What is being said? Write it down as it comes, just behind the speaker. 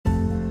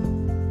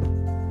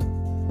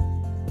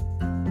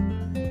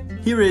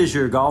Here is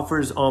your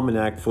Golfer's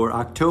Almanac for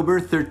October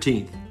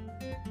 13th.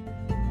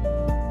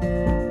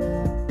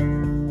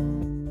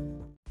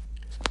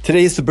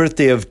 Today is the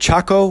birthday of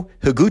Chako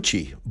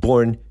Higuchi,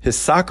 born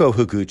Hisako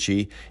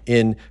Higuchi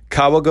in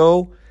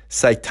Kawagoe,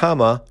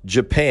 Saitama,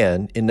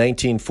 Japan in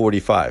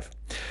 1945.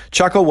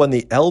 Chako won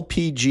the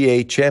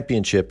LPGA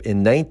Championship in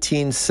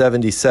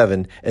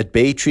 1977 at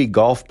Bay Tree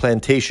Golf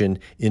Plantation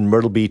in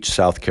Myrtle Beach,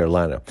 South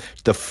Carolina.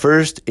 The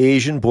first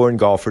Asian-born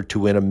golfer to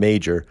win a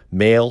major,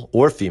 male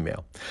or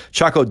female.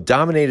 Chako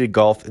dominated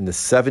golf in the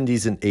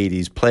 70s and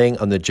 80s, playing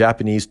on the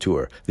Japanese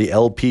Tour, the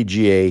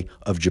LPGA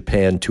of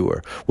Japan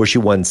Tour, where she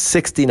won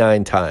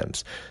 69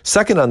 times.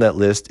 Second on that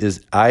list is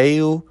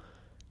Ayu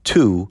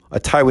Tu, a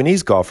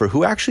Taiwanese golfer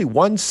who actually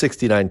won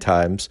 69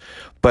 times,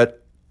 but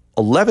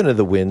 11 of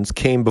the wins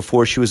came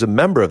before she was a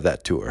member of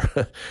that tour,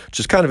 which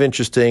is kind of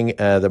interesting.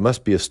 There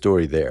must be a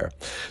story there.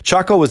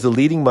 Chako was the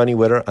leading money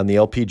winner on the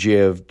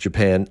LPGA of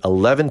Japan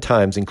 11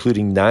 times,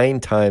 including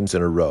 9 times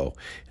in a row.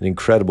 An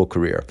incredible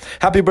career.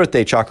 Happy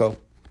birthday, Chako.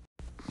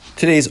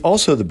 Today is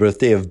also the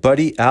birthday of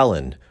Buddy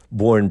Allen,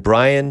 born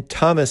Brian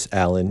Thomas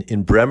Allen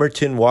in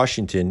Bremerton,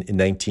 Washington in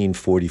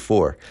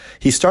 1944.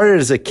 He started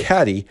as a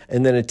caddy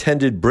and then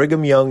attended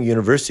Brigham Young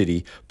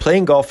University,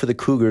 playing golf for the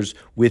Cougars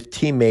with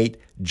teammate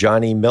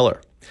Johnny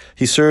Miller.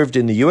 He served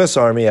in the U.S.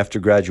 Army after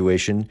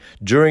graduation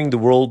during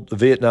the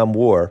Vietnam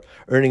War,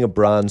 earning a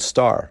Bronze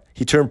Star.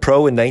 He turned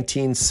pro in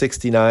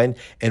 1969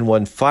 and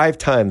won 5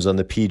 times on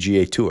the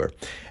PGA Tour.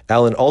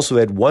 Allen also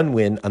had 1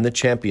 win on the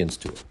Champions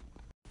Tour.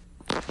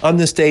 On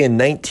this day in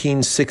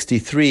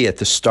 1963 at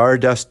the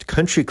Stardust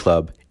Country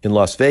Club in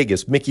Las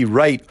Vegas, Mickey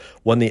Wright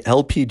won the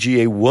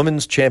LPGA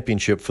Women's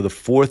Championship for the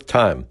 4th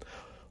time,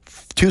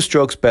 2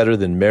 strokes better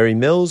than Mary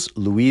Mills,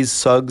 Louise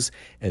Suggs,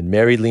 and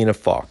Mary Lena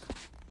Falk.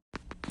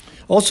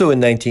 Also in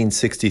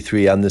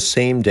 1963, on the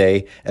same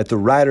day, at the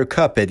Ryder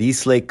Cup at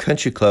East Lake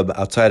Country Club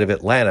outside of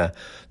Atlanta,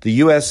 the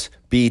U.S.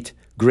 beat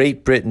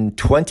Great Britain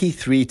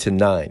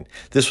 23-9.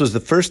 This was the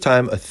first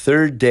time a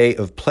third day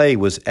of play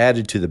was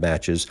added to the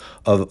matches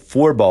of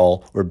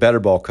 4-ball or better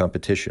ball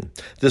competition.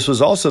 This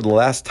was also the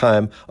last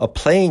time a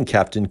playing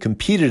captain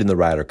competed in the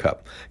Ryder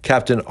Cup.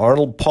 Captain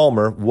Arnold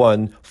Palmer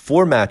won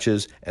 4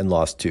 matches and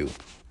lost 2.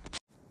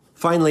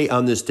 Finally,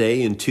 on this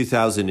day in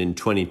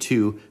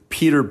 2022,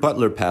 Peter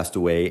Butler passed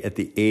away at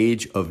the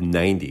age of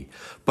 90.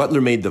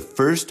 Butler made the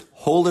first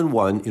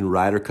hole-in-one in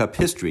Ryder Cup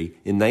history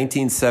in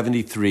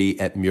 1973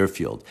 at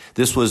Muirfield.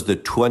 This was the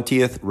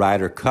 20th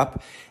Ryder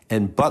Cup,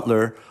 and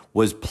Butler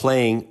was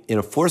playing in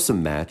a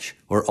foursome match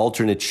or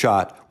alternate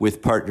shot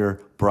with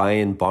partner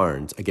Brian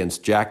Barnes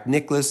against Jack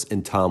Nicklaus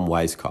and Tom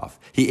Weiskopf.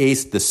 He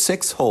aced the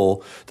 6th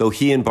hole, though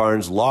he and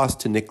Barnes lost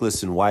to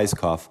Nicklaus and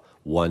Weiskopf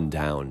 1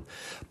 down.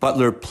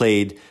 Butler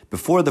played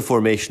before the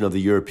formation of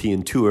the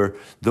European Tour,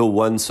 though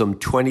won some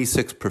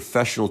 26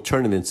 professional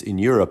tournaments in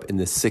Europe in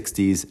the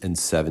 60s and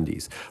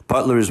 70s.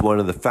 Butler is one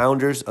of the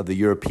founders of the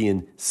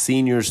European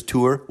Seniors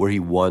Tour, where he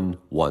won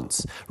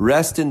once.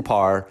 Rest in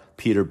power,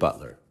 Peter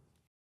Butler.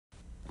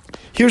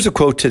 Here's a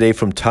quote today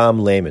from Tom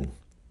Lehman.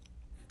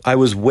 I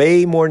was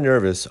way more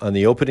nervous on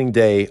the opening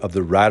day of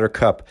the Ryder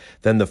Cup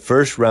than the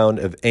first round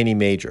of any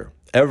major.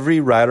 Every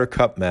Ryder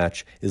Cup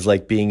match is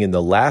like being in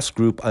the last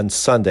group on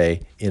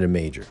Sunday in a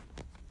major.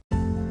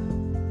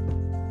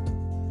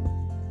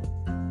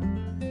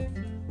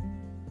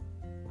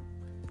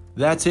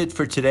 That's it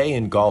for today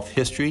in golf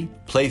history.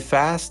 Play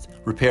fast,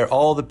 repair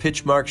all the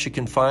pitch marks you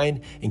can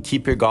find, and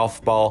keep your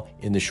golf ball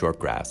in the short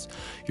grass.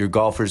 Your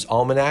Golfer's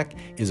Almanac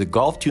is a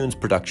Golf Tunes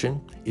production.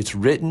 It's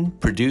written,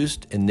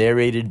 produced, and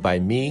narrated by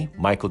me,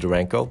 Michael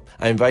Duranko.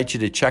 I invite you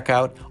to check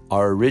out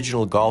our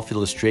original golf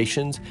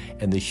illustrations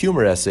and the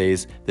humor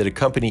essays that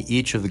accompany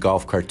each of the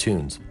golf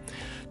cartoons.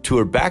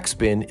 Tour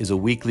Backspin is a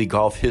weekly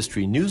golf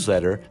history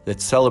newsletter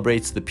that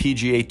celebrates the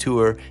PGA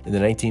Tour in the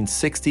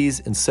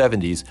 1960s and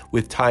 70s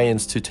with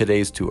tie-ins to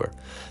today's tour.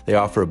 They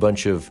offer a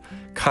bunch of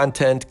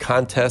content,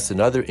 contests, and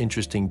other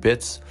interesting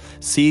bits.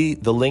 See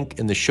the link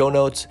in the show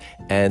notes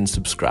and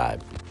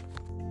subscribe.